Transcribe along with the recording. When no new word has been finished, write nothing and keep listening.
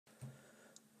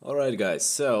Alright guys,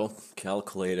 so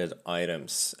calculated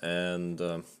items, and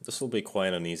this will be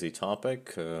quite an easy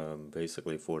topic,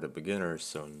 basically for the beginners,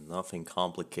 so nothing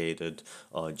complicated,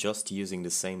 just using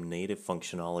the same native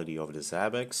functionality of the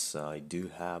Zabbix. I do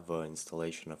have an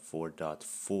installation of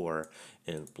 4.4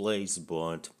 in place,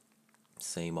 but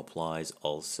same applies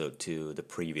also to the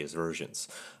previous versions.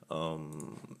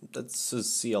 That's a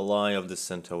CLI of the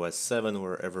CentOS 7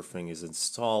 where everything is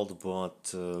installed, but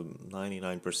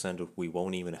 99% of we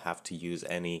won't even have to use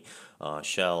any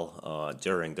shell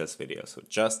during this video, so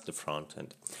just the front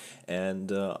end.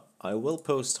 And I will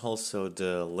post also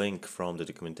the link from the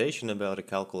documentation about a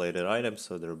calculated item,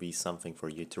 so there'll be something for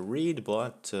you to read,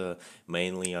 but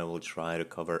mainly I will try to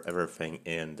cover everything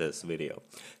in this video.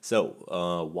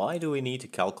 So, why do we need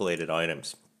calculated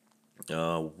items?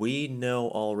 We know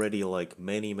already like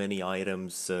many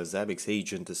items, Zabbix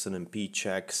agent, SNMP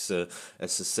checks,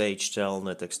 SSH,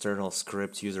 telnet, external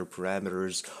scripts, user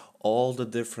parameters, all the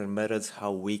different methods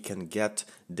how we can get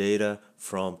data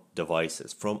from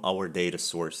devices, from our data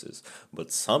sources.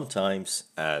 But sometimes,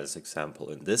 as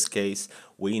example in this case,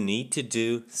 we need to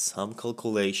do some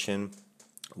calculation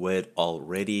with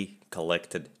already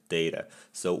collected data.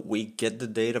 So we get the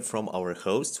data from our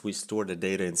hosts, we store the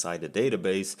data inside the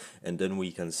database, and then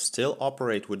we can still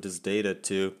operate with this data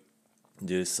to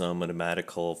do some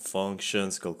mathematical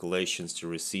functions, calculations to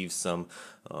receive some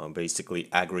basically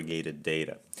aggregated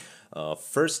data.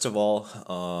 First of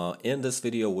all, in this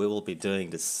video we will be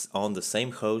doing this on the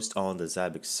same host on the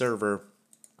Zabbix server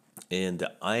in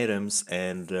the items,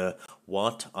 and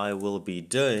what I will be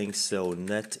doing. So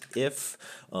net if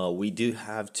we do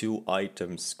have two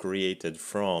items created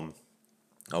from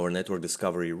our network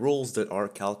discovery rules that are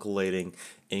calculating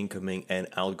incoming and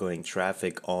outgoing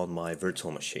traffic on my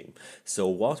virtual machine. So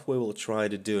what we will try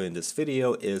to do in this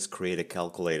video is create a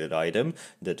calculated item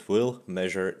that will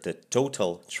measure the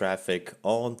total traffic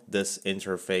on this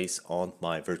interface on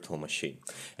my virtual machine.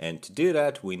 And to do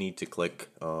that, we need to click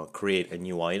create a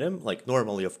new item. Like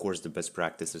normally, of course, the best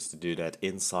practice is to do that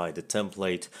inside the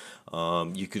template.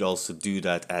 You could also do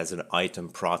that as an item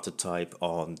prototype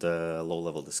on the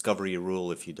low-level discovery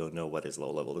rule. If you don't know what is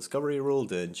low-level discovery rule,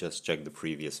 then just check the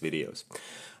previous videos.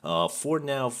 For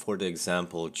now, for the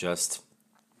example, just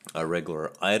a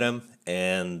regular item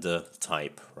and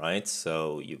type, right?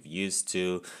 So you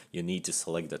need to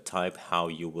select the type how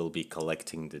you will be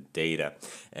collecting the data,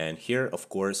 and here of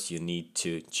course you need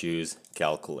to choose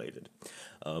calculated.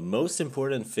 Most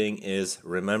important thing is,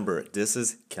 remember, this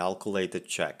is calculated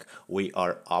check. We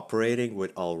are operating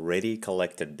with already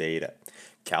collected data.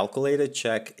 Calculated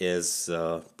check is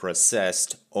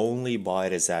processed only by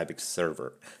the Zabbix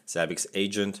server. Zabbix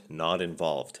agent not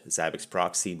involved. Zabbix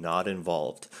proxy not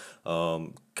involved.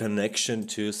 Connection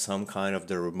to some kind of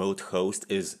the remote host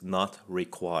is not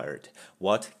required.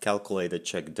 What calculated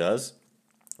check does?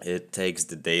 It takes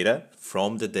the data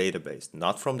from the database,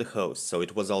 not from the host. So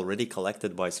it was already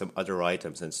collected by some other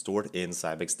items and stored in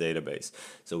Zabbix database.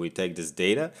 So we take this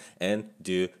data and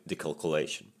do the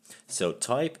calculation. So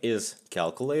type is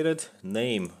calculated,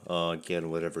 name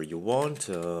again whatever you want.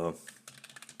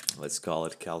 Let's call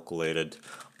it calculated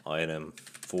item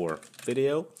for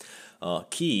video.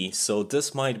 Key, so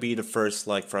this might be the first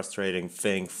like frustrating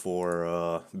thing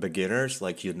for beginners.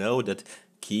 Like, you know that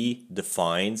key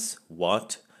defines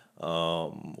what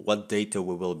data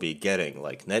we will be getting.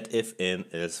 Like net if in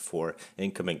is for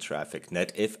incoming traffic,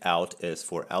 net if out is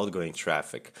for outgoing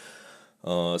traffic.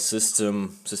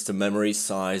 System memory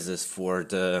size is for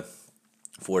the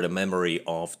memory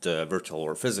of the virtual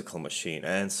or physical machine,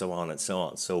 and so on and so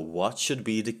on. So what should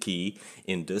be the key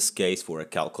in this case for a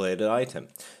calculated item?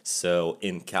 So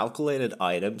in calculated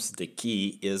items, the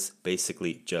key is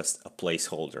basically just a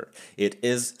placeholder. It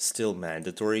is still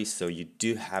mandatory, so you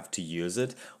do have to use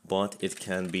it, but it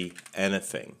can be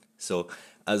anything. So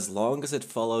as long as it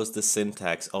follows the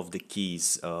syntax of the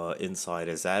keys inside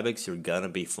a Zabbix, you're gonna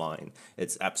be fine.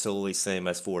 It's absolutely same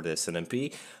as for the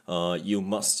SNMP. You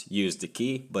must use the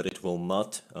key, but it will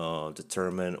not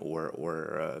determine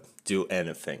or do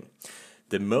anything.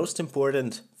 The most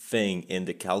important thing in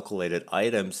the calculated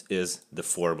items is the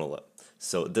formula.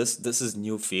 So this is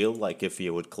new field. Like if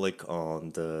you would click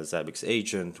on the Zabbix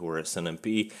agent or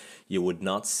SNMP, you would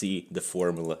not see the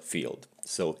formula field.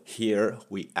 So here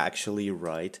we actually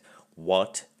write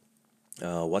what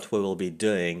we will be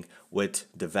doing with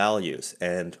the values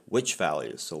and which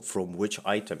values, so from which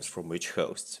items, from which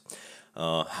hosts.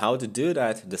 How to do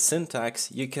that, the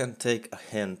syntax, you can take a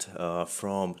hint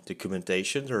from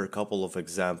documentation. There are a couple of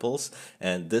examples,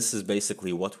 and this is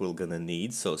basically what we're gonna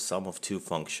need. So sum of two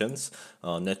functions,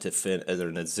 netif in,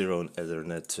 ethernet 0, and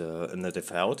ethernet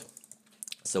netif out.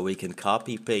 So we can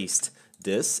copy paste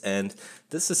this, and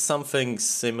this is something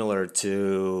similar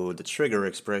to the trigger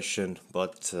expression,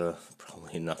 but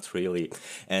probably not really.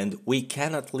 And we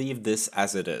cannot leave this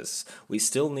as it is. We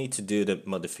still need to do the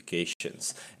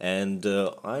modifications. And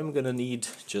I'm gonna need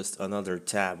just another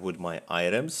tab with my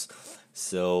items.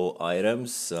 So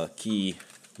items, key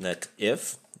net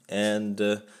if, and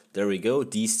there we go,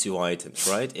 these two items,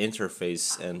 right?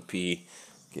 Interface NP.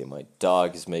 Okay, my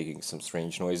dog is making some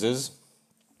strange noises.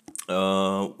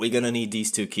 We're gonna need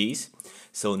these two keys,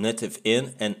 so netif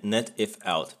in and netif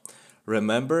out.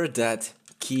 Remember that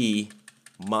key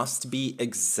must be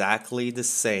exactly the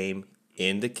same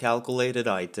in the calculated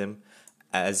item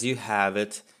as you have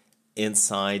it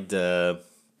inside the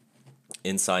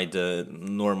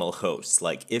normal host.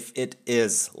 Like if it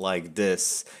is like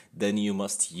this, then you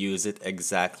must use it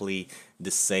exactly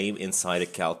the same inside a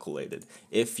calculated.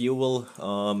 If you will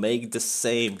make the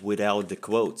same without the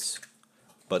quotes,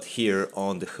 but here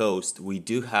on the host we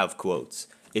do have quotes,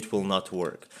 it will not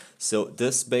work. So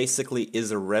this basically is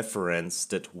a reference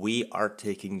that we are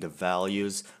taking the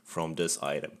values from this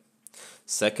item.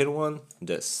 Second one,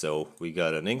 this. So we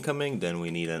got an incoming, then we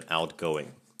need an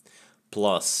outgoing.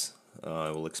 Plus, I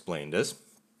will explain this.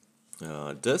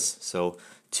 So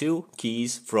two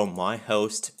keys from my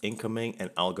host, incoming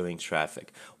and outgoing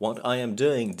traffic. What I am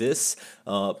doing this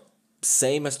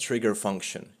same as trigger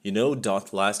function. You know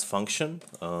dot last function,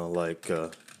 like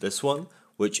this one,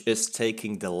 which is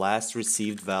taking the last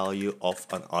received value of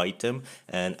an item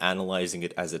and analyzing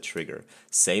it as a trigger.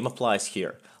 Same applies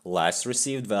here. Last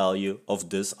received value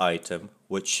of this item,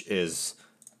 which is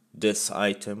this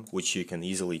item, which you can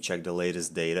easily check the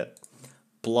latest data,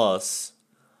 plus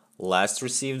last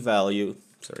received value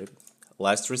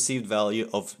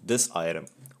of this item,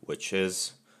 which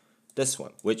is this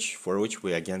one, for which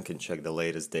we again can check the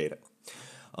latest data.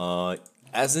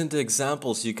 As in the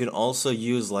examples, you can also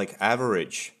use like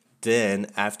average. Then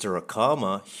after a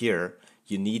comma here,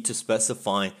 you need to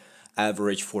specify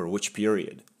average for which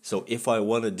period. So if I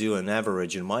want to do an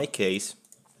average in my case,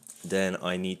 then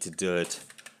I need to do it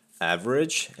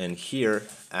average, and here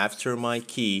after my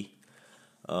key,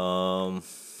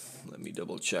 let me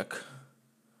double check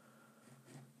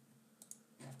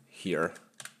here.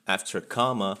 After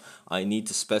comma, I need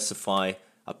to specify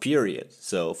a period.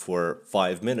 So for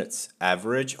 5 minutes,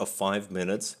 average of 5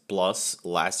 minutes plus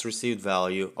last received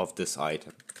value of this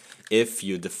item. If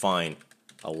you define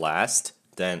a last,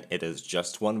 then it is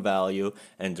just one value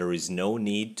and there is no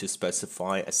need to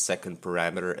specify a second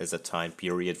parameter as a time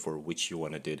period for which you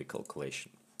want to do the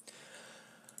calculation.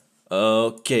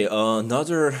 Okay,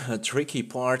 another tricky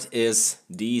part is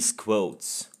these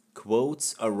quotes.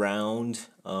 Quotes around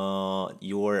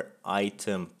your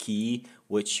item key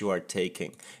which you are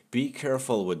taking. Be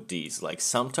careful with these. Like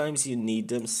sometimes you need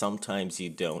them, sometimes you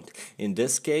don't. In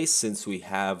this case, since we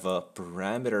have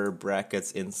parameter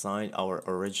brackets inside our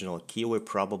original key, we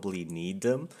probably need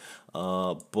them.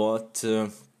 But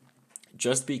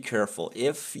just be careful.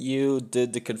 If you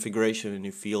did the configuration and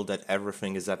you feel that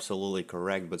everything is absolutely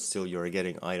correct, but still you're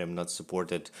getting item not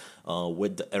supported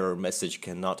with the error message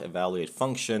cannot evaluate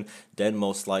function, then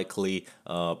most likely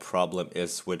problem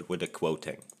is with the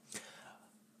quoting.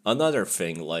 Another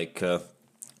thing, like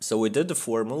so we did the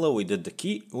formula, we did the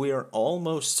key, we are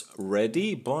almost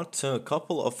ready, but a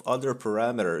couple of other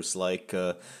parameters like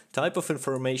type of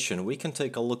information. We can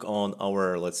take a look on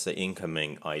our, let's say,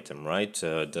 incoming item, right?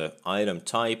 The item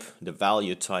type, the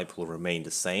value type will remain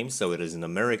the same, so it is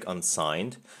numeric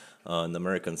unsigned.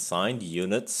 Numeric unsigned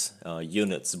units,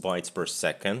 units bytes per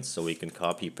second, so we can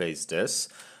copy paste this.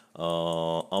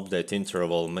 Update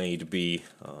interval may be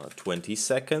 20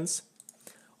 seconds.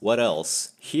 What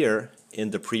else? Here in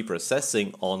the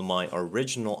pre-processing on my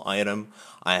original item,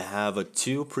 I have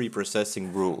two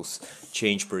pre-processing rules: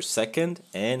 change per second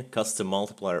and custom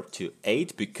multiplier to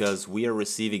 8, because we are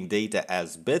receiving data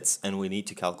as bits and we need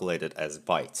to calculate it as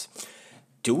bytes.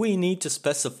 Do we need to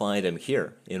specify them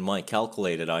here in my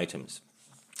calculated items?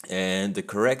 And the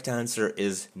correct answer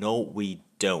is no, we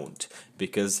don't,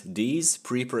 because these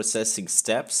pre-processing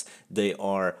steps, they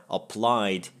are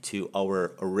applied to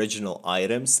our original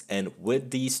items, and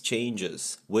with these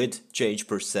changes, with change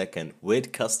per second,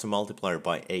 with custom multiplier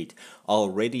by 8,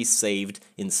 already saved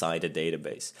inside the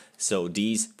database. So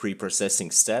these pre-processing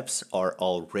steps are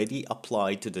already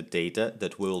applied to the data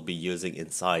that we will be using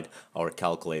inside our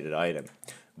calculated item.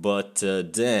 But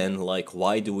then, like,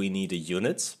 why do we need the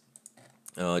units?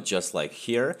 just like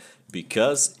here,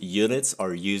 because units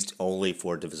are used only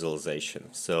for the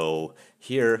visualization. So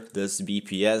here, this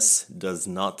BPS does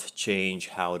not change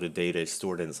how the data is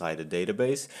stored inside the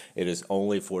database. It is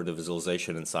only for the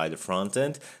visualization inside the front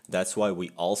end. That's why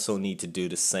we also need to do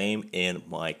the same in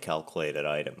my calculated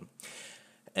item.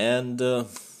 And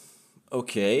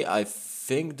okay, I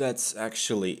think that's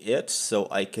actually it. So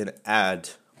I can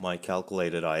add my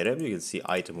calculated item. You can see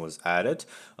item was added.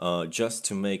 Just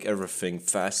to make everything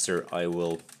faster, I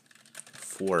will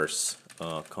force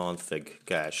config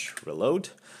cache reload.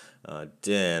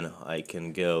 Then I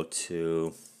can go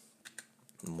to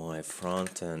my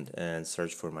front end and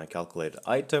search for my calculated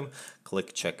item,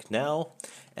 click check now,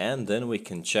 and then we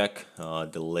can check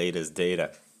the latest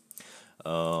data.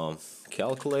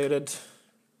 Calculated,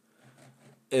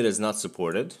 it is not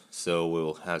supported, so we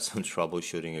will have some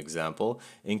troubleshooting example.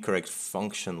 Incorrect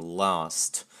function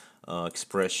lost.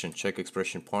 Expression, check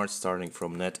expression part starting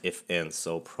from net if in,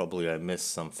 so probably I missed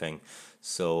something.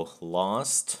 So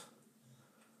lost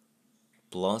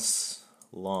plus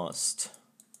lost.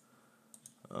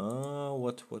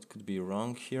 What could be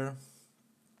wrong here?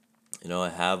 You know, I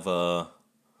have a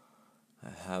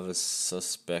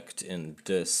suspect in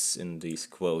these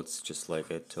quotes, just like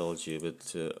I told you,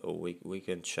 but we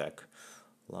can check.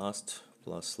 Lost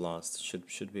plus lost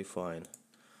should be fine.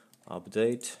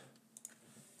 Update.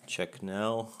 Check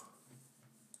now.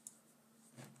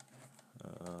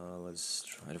 Let's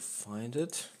try to find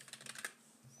it.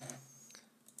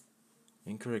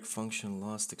 Incorrect function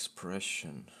lost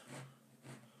expression.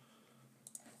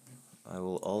 I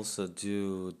will also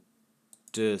do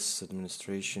this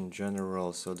administration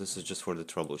general, so this is just for the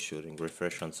troubleshooting.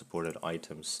 Refresh unsupported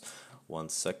items. 1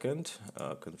 second.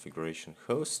 Configuration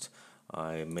host.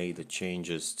 I made the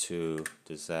changes to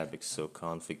the Zabbix, so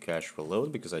config cache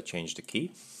reload because I changed the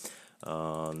key.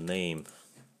 Name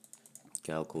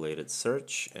calculated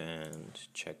search and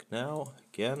check now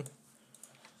again.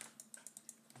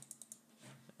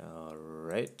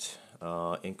 Alright.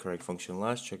 Incorrect function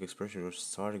last, check expression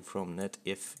starting from net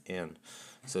if in.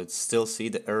 So it still see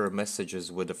the error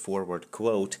messages with the forward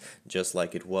quote, just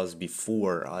like it was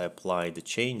before I applied the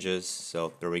changes.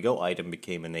 So there we go, item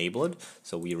became enabled,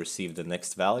 so we received the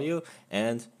next value,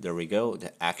 and there we go,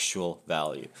 the actual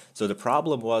value. So the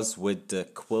problem was with the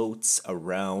quotes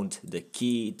around the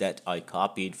key that I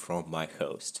copied from my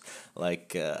host.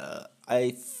 Like, I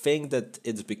think that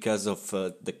it's because of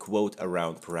the quote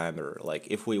around parameter. Like,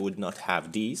 if we would not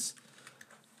have these,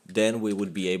 then we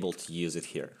would be able to use it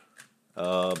here.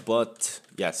 But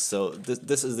yes, so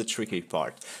this is the tricky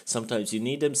part. Sometimes you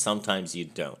need them, sometimes you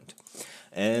don't.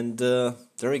 And there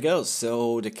we go,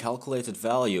 so the calculated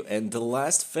value. And the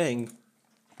last thing,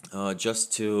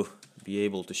 just to be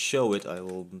able to show it, I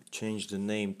will change the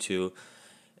name to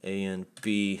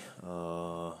ANP,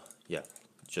 yeah,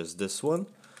 just this one.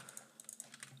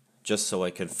 Just so I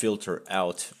can filter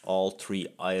out all 3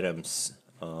 items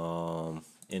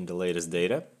in the latest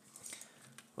data,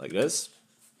 like this.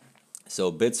 So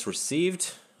bits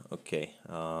received, okay,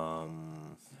 how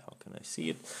can I see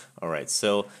it? Alright,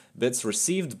 so bits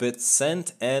received, bits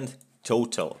sent, and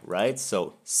total, right?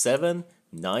 So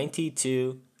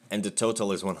 792, and the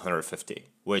total is 150,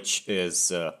 which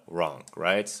is wrong,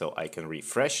 right? So I can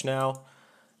refresh now,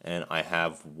 and I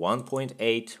have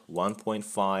 1.8,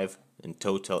 1.5, and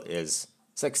total is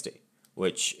 60,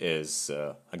 which is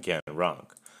again wrong.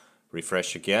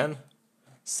 Refresh again,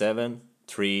 7,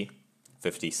 3,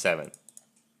 57,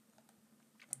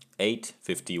 8,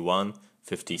 51,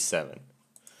 57,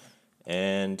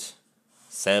 and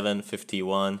 7,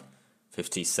 51,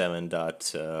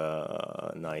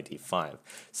 57.95.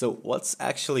 So what's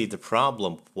actually the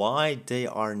problem? Why they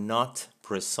are not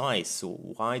precise?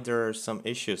 Why there are some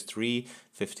issues?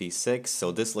 356,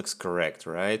 so this looks correct,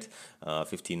 right?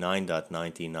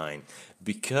 59.99.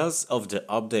 Because of the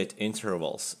update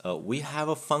intervals, we have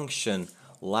a function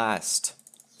last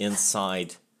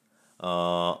inside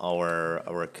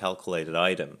our calculated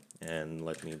item. And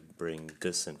let me bring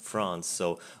this in front.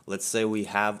 So let's say we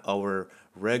have our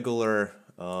regular,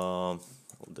 I'll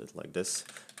do it like this,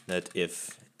 net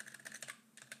if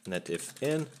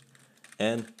in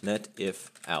and net if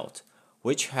out,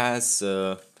 which has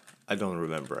I don't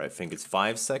remember, I think it's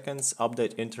 5 seconds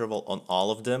update interval on all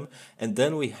of them, and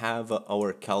then we have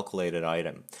our calculated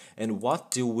item. And what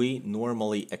do we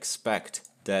normally expect?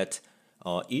 That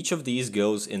each of these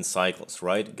goes in cycles,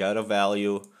 right? Got a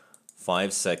value,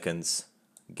 5 seconds,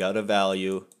 got a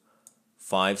value,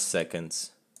 5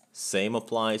 seconds, same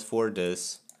applies for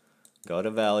this, got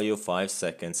a value, 5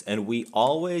 seconds, and we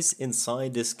always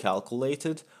inside this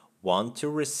calculated want to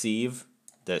receive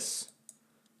this,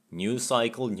 new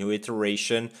cycle, new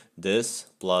iteration, this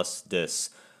plus this.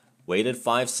 Waited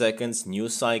 5 seconds, new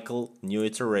cycle, new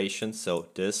iteration, so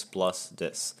this plus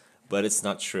this. But it's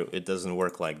not true, it doesn't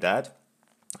work like that,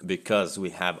 because we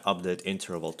have update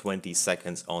interval 20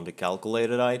 seconds on the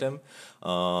calculated item,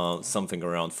 something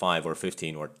around 5 or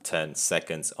 15 or 10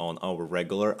 seconds on our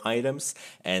regular items,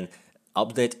 and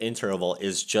update interval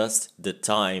is just the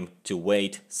time to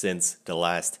wait since the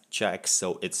last check,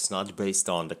 so it's not based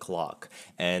on the clock.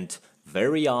 And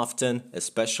very often,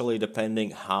 especially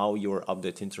depending how your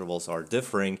update intervals are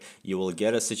differing, you will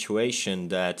get a situation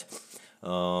that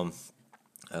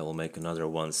I will make another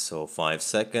one, so 5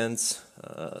 seconds,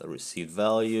 received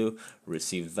value,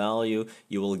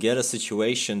 you will get a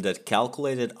situation that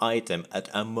calculated item at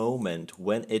a moment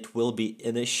when it will be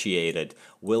initiated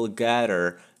will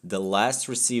gather the last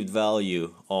received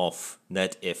value of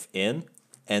netifin,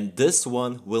 and this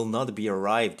one will not be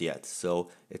arrived yet, so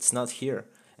it's not here.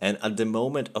 And at the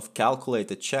moment of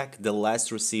calculated check, the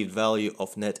last received value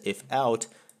of netifout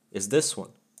is this one.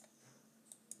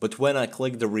 But when I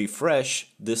click the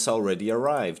refresh, this already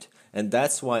arrived. And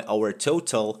that's why our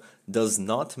total does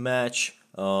not match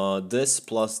this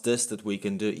plus this that we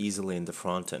can do easily in the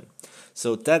front end.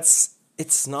 So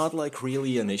it's not like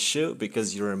really an issue,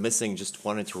 because you're missing just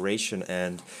one iteration,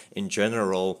 and in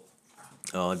general,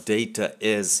 data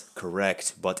is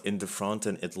correct, but in the front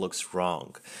end it looks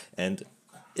wrong. And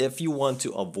if you want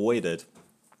to avoid it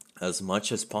as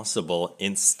much as possible,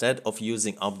 instead of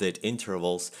using update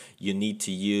intervals, you need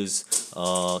to use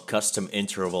custom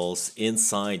intervals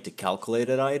inside the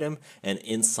calculated item and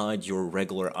inside your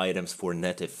regular items for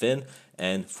netifin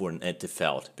and for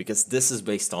netifout, because this is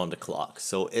based on the clock.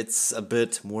 So it's a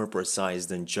bit more precise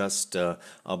than just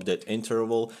update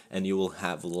interval, and you will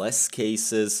have less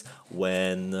cases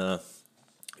when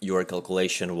your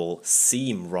calculation will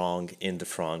seem wrong in the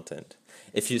front end.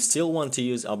 If you still want to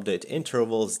use update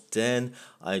intervals, then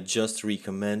I just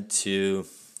recommend to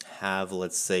have,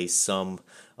 let's say, some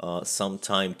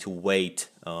time to wait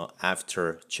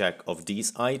after check of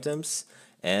these items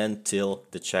until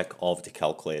the check of the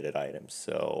calculated items.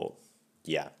 So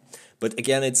yeah, but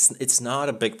again, it's not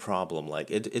a big problem. Like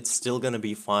it's still gonna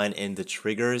be fine in the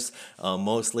triggers.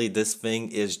 Mostly this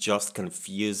thing is just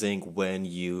confusing when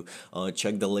you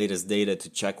check the latest data to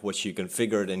check what you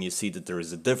configured, and you see that there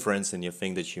is a difference, and you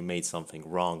think that you made something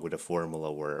wrong with a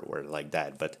formula or like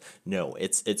that. But no,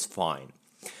 it's fine.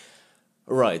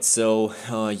 Alright, so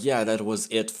yeah, that was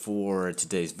it for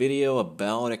today's video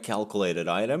about calculated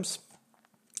items.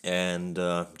 And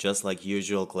just like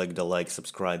usual, click the like,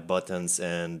 subscribe buttons,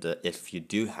 and if you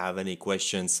do have any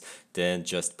questions, then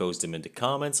just post them in the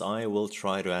comments. I will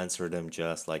try to answer them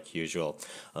just like usual.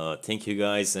 Thank you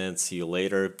guys, and see you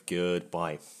later.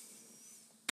 Goodbye.